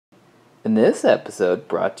In this episode,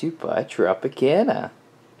 brought to you by Tropicana,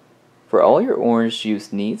 for all your orange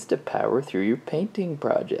juice needs to power through your painting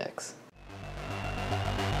projects.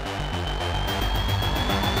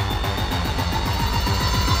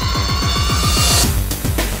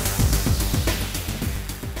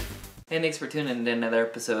 Hey, thanks for tuning in to another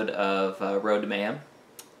episode of Road to Mayhem.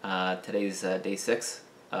 Today's day 6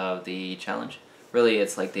 of the challenge. Really,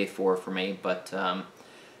 it's like day 4 for me, but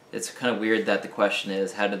it's kind of weird that the question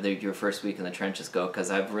is, how did your first week in the trenches go?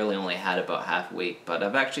 Because I've really only had about half a week, but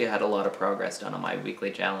I've actually had a lot of progress done on my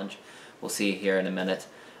weekly challenge. We'll see here in a minute.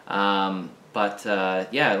 Yeah,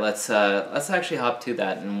 let's actually hop to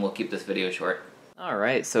that, and we'll keep this video short.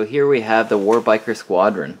 Alright, so here we have the War Biker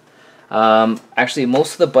Squadron. Actually,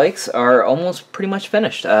 most of the bikes are almost pretty much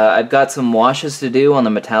finished. I've got some washes to do on the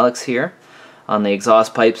metallics here, on the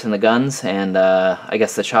exhaust pipes and the guns, and I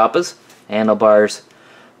guess the choppas, handlebars.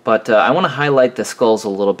 But I want to highlight the skulls a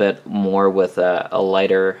little bit more with a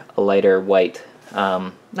lighter white.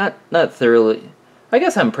 Not thoroughly. I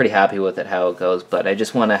guess I'm pretty happy with it how it goes, but I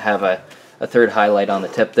just want to have a third highlight on the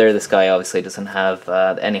tip there. This guy obviously doesn't have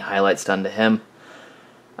any highlights done to him.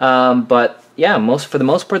 But yeah, for the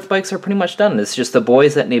most part, the bikes are pretty much done. It's just the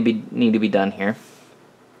boys that need to be done here.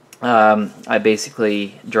 I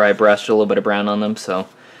basically dry brushed a little bit of brown on them, so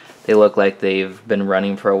they look like they've been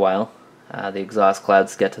running for a while. The exhaust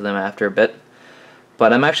clouds get to them after a bit.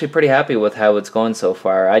 But I'm actually pretty happy with how it's going so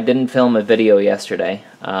far. I didn't film a video yesterday.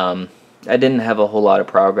 I didn't have a whole lot of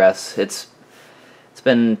progress. It's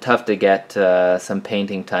been tough to get some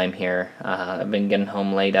painting time here. I've been getting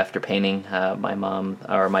home late after painting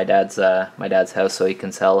my dad's house so he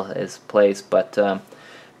can sell his place. But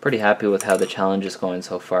pretty happy with how the challenge is going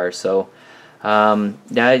so far. So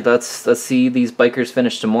yeah, let's see these bikers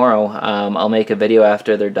finish tomorrow. I'll make a video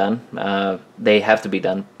after they're done. They have to be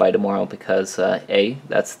done by tomorrow because A,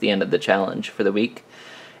 that's the end of the challenge for the week,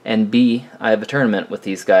 and B, I have a tournament with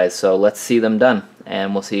these guys, so let's see them done,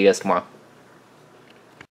 and we'll see you guys tomorrow.